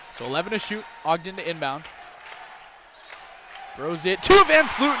So 11 to shoot. Ogden to inbound. Throws it to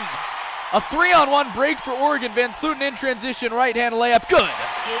Vanslooten. A 3-on-1 break for Oregon. Vanslooten in transition. Right-hand layup. Good.